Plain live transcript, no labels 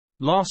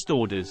Last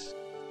Orders.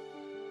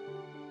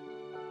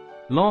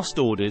 Last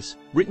Orders,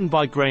 written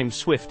by Graham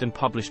Swift and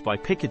published by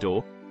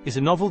Picador, is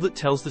a novel that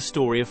tells the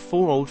story of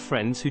four old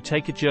friends who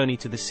take a journey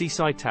to the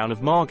seaside town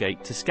of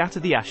Margate to scatter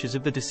the ashes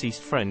of the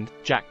deceased friend,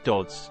 Jack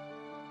Dodds.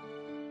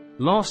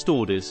 Last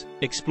Orders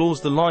explores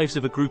the lives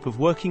of a group of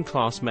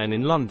working-class men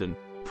in London,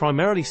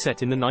 primarily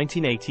set in the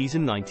 1980s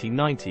and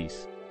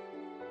 1990s.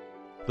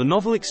 The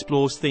novel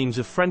explores themes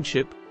of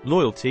friendship,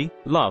 loyalty,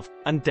 love,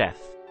 and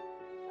death.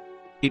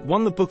 It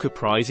won the Booker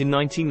Prize in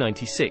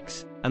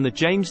 1996, and the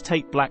James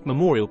Tate Black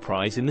Memorial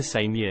Prize in the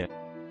same year.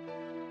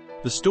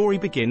 The story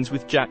begins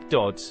with Jack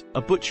Dodds,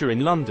 a butcher in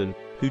London,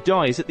 who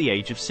dies at the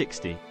age of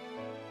 60.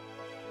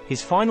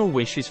 His final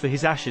wish is for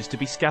his ashes to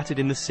be scattered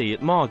in the sea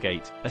at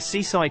Margate, a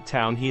seaside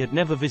town he had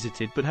never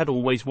visited but had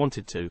always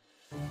wanted to.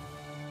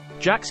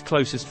 Jack's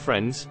closest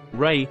friends,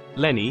 Ray,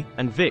 Lenny,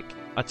 and Vic,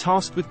 are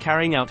tasked with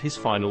carrying out his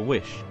final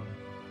wish.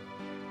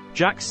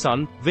 Jack's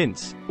son,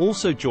 Vince,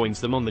 also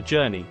joins them on the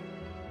journey.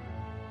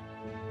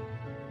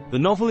 The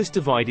novel is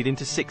divided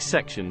into 6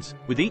 sections,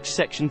 with each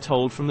section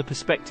told from the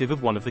perspective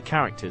of one of the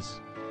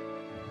characters.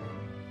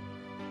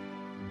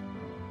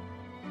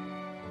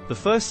 The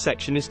first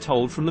section is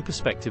told from the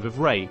perspective of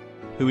Ray,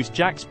 who is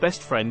Jack's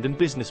best friend and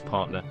business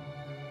partner.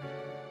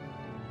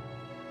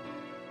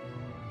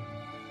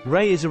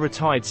 Ray is a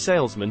retired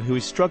salesman who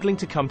is struggling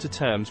to come to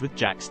terms with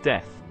Jack's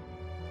death.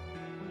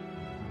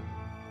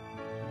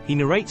 He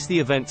narrates the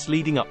events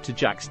leading up to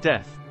Jack's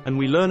death, and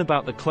we learn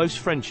about the close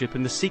friendship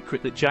and the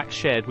secret that Jack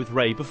shared with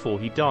Ray before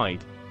he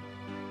died.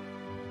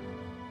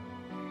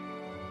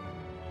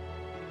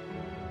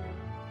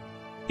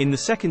 In the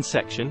second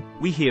section,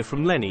 we hear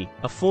from Lenny,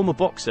 a former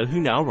boxer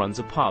who now runs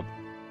a pub.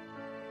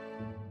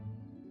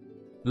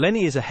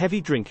 Lenny is a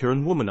heavy drinker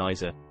and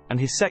womanizer, and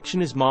his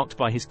section is marked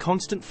by his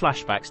constant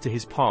flashbacks to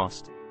his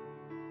past.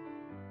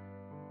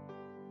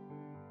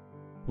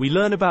 We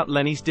learn about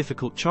Lenny's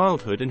difficult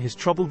childhood and his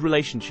troubled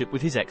relationship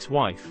with his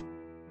ex-wife.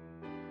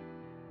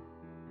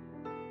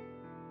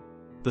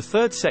 The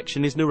third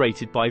section is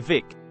narrated by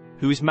Vic,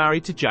 who is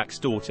married to Jack's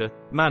daughter,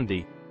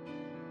 Mandy.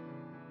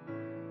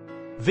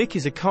 Vic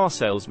is a car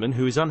salesman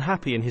who is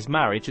unhappy in his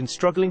marriage and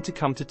struggling to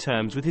come to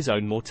terms with his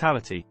own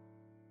mortality.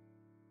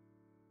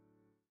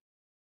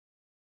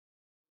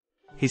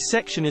 His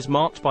section is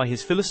marked by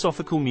his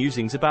philosophical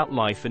musings about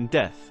life and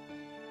death.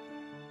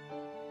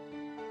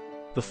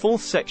 The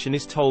fourth section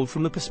is told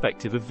from the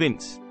perspective of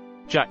Vince,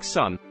 Jack's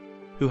son,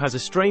 who has a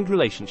strained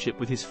relationship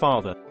with his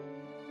father.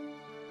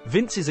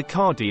 Vince is a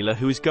car dealer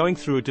who is going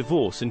through a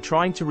divorce and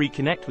trying to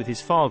reconnect with his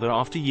father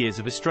after years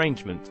of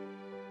estrangement.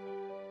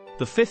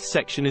 The fifth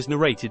section is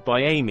narrated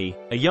by Amy,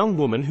 a young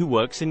woman who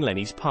works in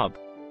Lenny's pub.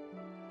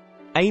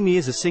 Amy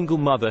is a single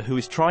mother who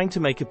is trying to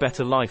make a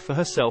better life for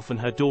herself and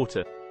her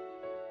daughter.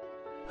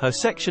 Her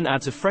section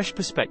adds a fresh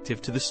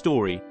perspective to the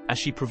story, as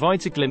she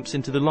provides a glimpse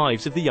into the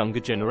lives of the younger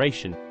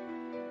generation.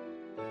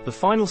 The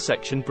final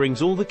section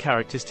brings all the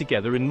characters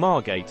together in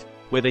Margate,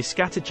 where they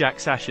scatter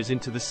Jack's ashes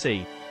into the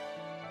sea.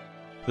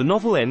 The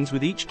novel ends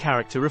with each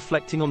character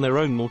reflecting on their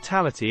own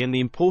mortality and the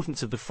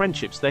importance of the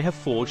friendships they have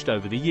forged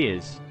over the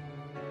years.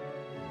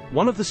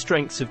 One of the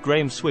strengths of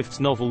Graham Swift's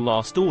novel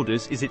Last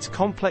Orders is its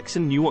complex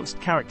and nuanced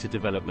character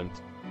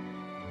development.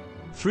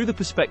 Through the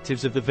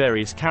perspectives of the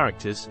various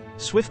characters,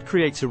 Swift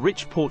creates a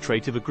rich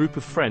portrait of a group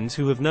of friends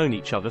who have known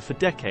each other for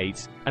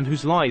decades, and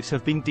whose lives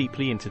have been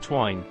deeply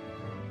intertwined.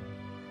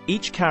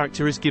 Each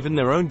character is given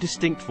their own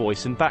distinct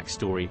voice and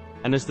backstory,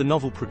 and as the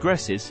novel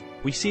progresses,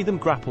 we see them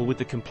grapple with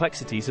the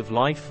complexities of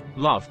life,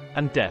 love,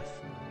 and death.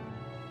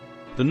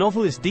 The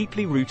novel is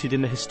deeply rooted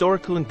in the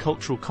historical and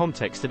cultural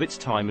context of its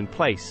time and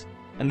place,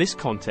 and this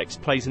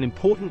context plays an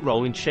important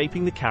role in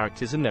shaping the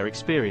characters and their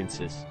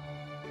experiences.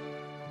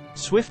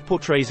 Swift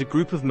portrays a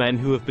group of men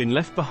who have been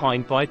left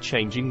behind by a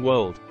changing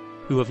world,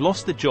 who have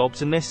lost their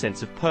jobs and their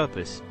sense of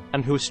purpose,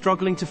 and who are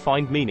struggling to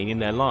find meaning in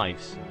their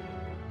lives.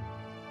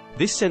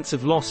 This sense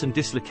of loss and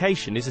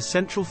dislocation is a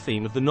central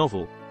theme of the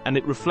novel, and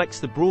it reflects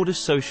the broader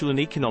social and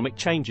economic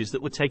changes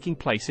that were taking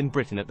place in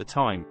Britain at the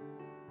time.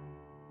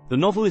 The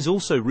novel is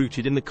also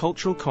rooted in the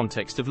cultural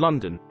context of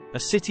London, a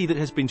city that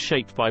has been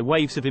shaped by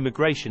waves of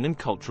immigration and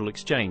cultural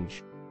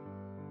exchange.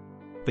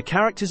 The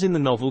characters in the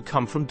novel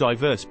come from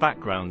diverse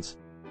backgrounds,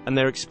 and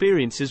their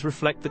experiences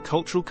reflect the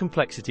cultural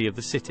complexity of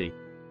the city.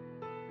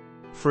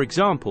 For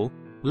example,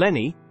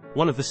 Lenny,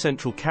 one of the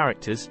central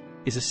characters,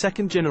 is a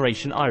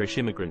second-generation Irish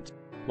immigrant,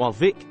 while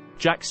Vic,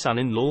 Jack's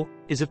son-in-law,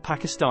 is of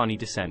Pakistani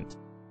descent.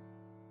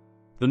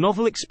 The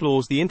novel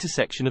explores the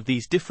intersection of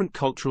these different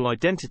cultural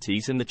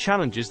identities and the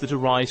challenges that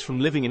arise from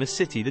living in a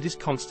city that is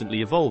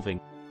constantly evolving.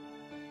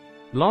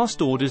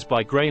 Last Orders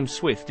by Graham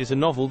Swift is a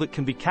novel that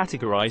can be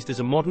categorized as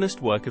a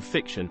modernist work of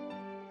fiction.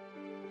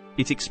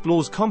 It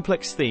explores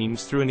complex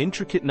themes through an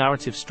intricate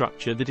narrative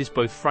structure that is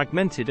both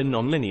fragmented and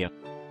non-linear.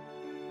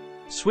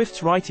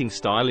 Swift's writing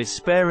style is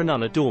spare and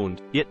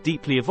unadorned, yet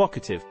deeply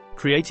evocative,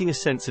 creating a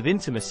sense of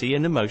intimacy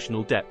and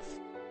emotional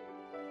depth.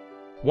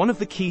 One of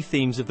the key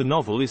themes of the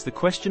novel is the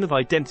question of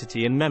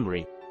identity and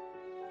memory.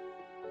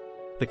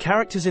 The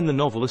characters in the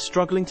novel are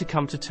struggling to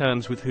come to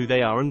terms with who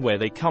they are and where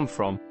they come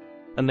from,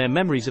 and their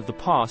memories of the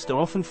past are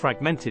often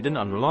fragmented and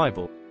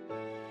unreliable.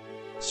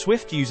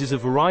 Swift uses a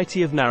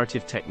variety of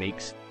narrative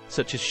techniques,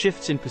 such as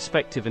shifts in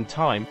perspective and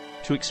time,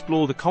 to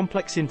explore the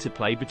complex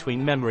interplay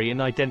between memory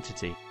and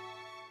identity.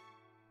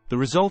 The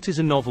result is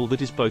a novel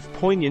that is both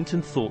poignant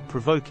and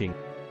thought-provoking.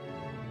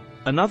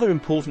 Another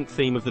important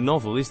theme of the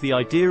novel is the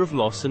idea of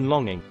loss and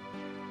longing.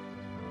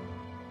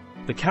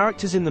 The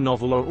characters in the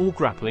novel are all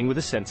grappling with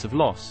a sense of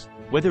loss,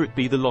 whether it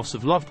be the loss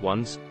of loved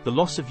ones, the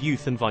loss of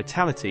youth and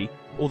vitality,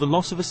 or the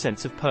loss of a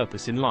sense of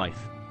purpose in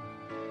life.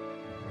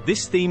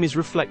 This theme is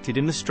reflected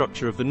in the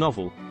structure of the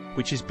novel,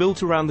 which is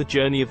built around the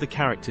journey of the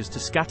characters to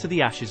scatter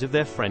the ashes of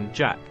their friend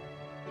Jack.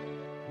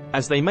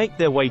 As they make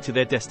their way to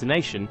their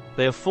destination,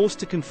 they are forced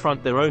to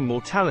confront their own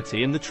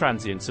mortality and the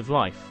transience of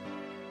life.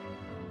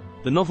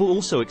 The novel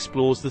also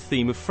explores the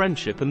theme of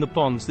friendship and the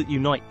bonds that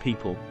unite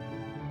people.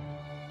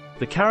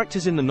 The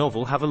characters in the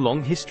novel have a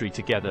long history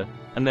together,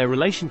 and their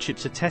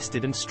relationships are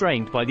tested and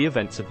strained by the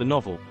events of the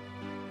novel.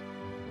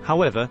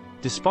 However,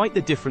 despite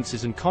the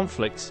differences and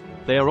conflicts,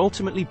 they are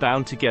ultimately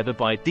bound together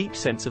by a deep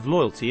sense of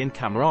loyalty and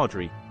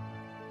camaraderie.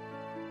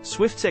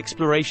 Swift's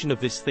exploration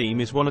of this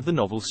theme is one of the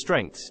novel's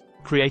strengths,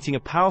 creating a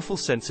powerful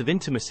sense of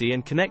intimacy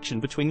and connection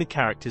between the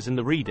characters and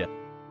the reader.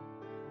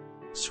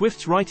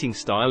 Swift's writing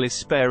style is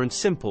spare and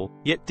simple,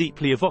 yet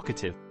deeply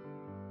evocative.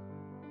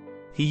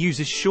 He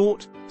uses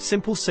short,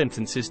 simple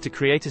sentences to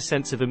create a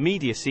sense of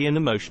immediacy and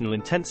emotional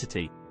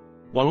intensity,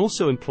 while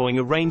also employing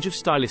a range of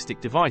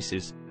stylistic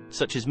devices,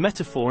 such as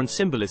metaphor and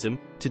symbolism,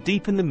 to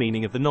deepen the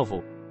meaning of the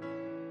novel.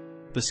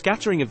 The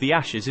scattering of the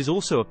ashes is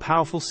also a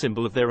powerful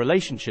symbol of their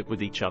relationship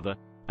with each other,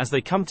 as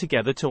they come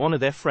together to honor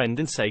their friend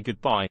and say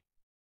goodbye.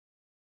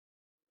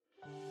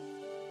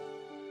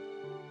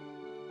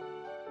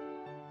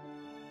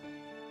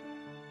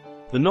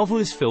 The novel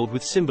is filled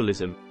with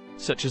symbolism,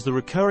 such as the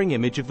recurring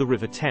image of the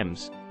River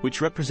Thames,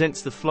 which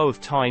represents the flow of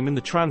time and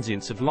the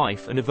transience of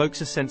life and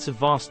evokes a sense of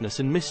vastness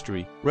and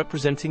mystery,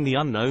 representing the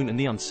unknown and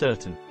the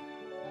uncertain.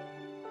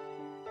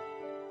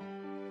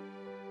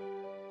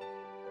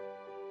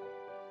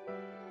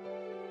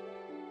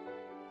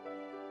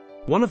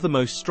 One of the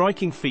most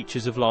striking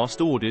features of Last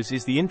Orders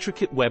is the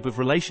intricate web of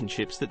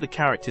relationships that the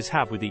characters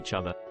have with each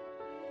other.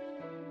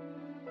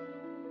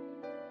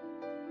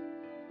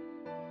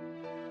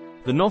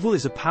 The novel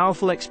is a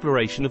powerful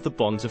exploration of the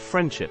bonds of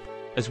friendship,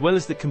 as well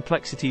as the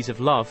complexities of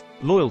love,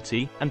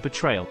 loyalty, and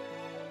betrayal.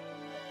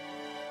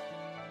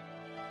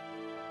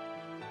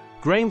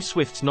 Graham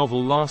Swift's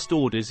novel Last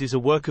Orders is a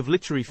work of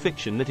literary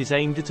fiction that is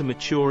aimed at a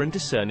mature and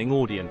discerning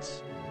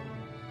audience.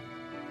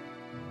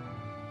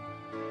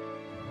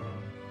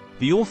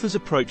 The author's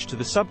approach to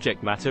the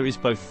subject matter is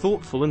both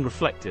thoughtful and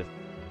reflective.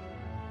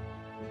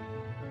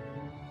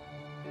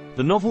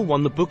 The novel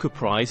won the Booker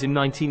Prize in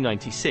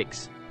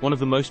 1996, one of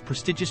the most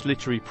prestigious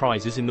literary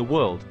prizes in the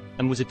world,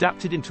 and was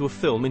adapted into a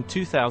film in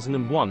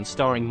 2001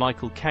 starring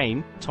Michael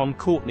Caine, Tom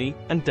Courtenay,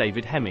 and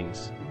David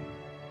Hemmings.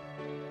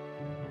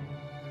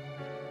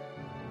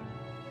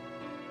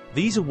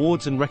 These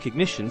awards and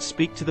recognitions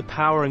speak to the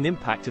power and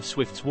impact of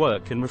Swift's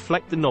work and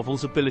reflect the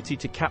novel's ability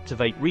to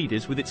captivate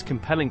readers with its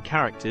compelling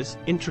characters,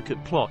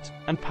 intricate plot,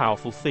 and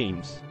powerful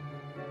themes.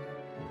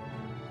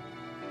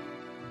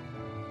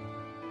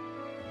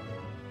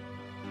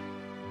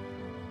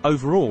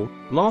 Overall,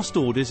 Last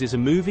Orders is a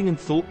moving and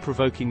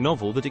thought-provoking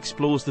novel that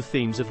explores the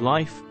themes of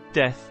life,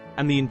 death,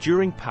 and the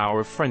enduring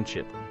power of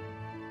friendship.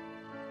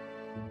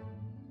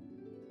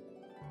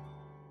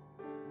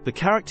 The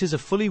characters are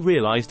fully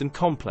realized and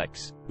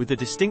complex, with their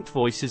distinct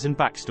voices and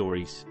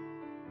backstories.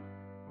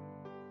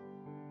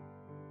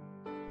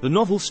 The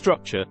novel's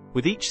structure,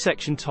 with each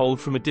section told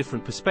from a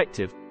different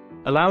perspective,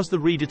 allows the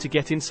reader to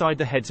get inside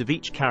the heads of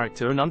each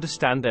character and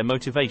understand their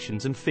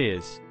motivations and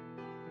fears.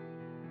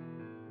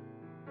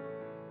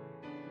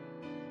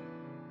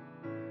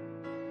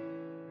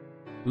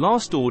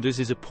 Last Orders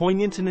is a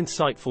poignant and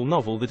insightful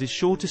novel that is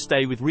sure to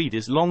stay with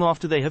readers long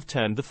after they have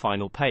turned the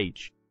final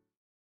page.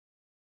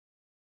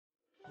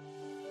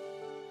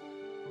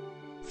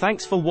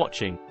 Thanks for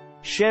watching.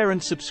 Share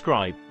and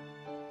subscribe.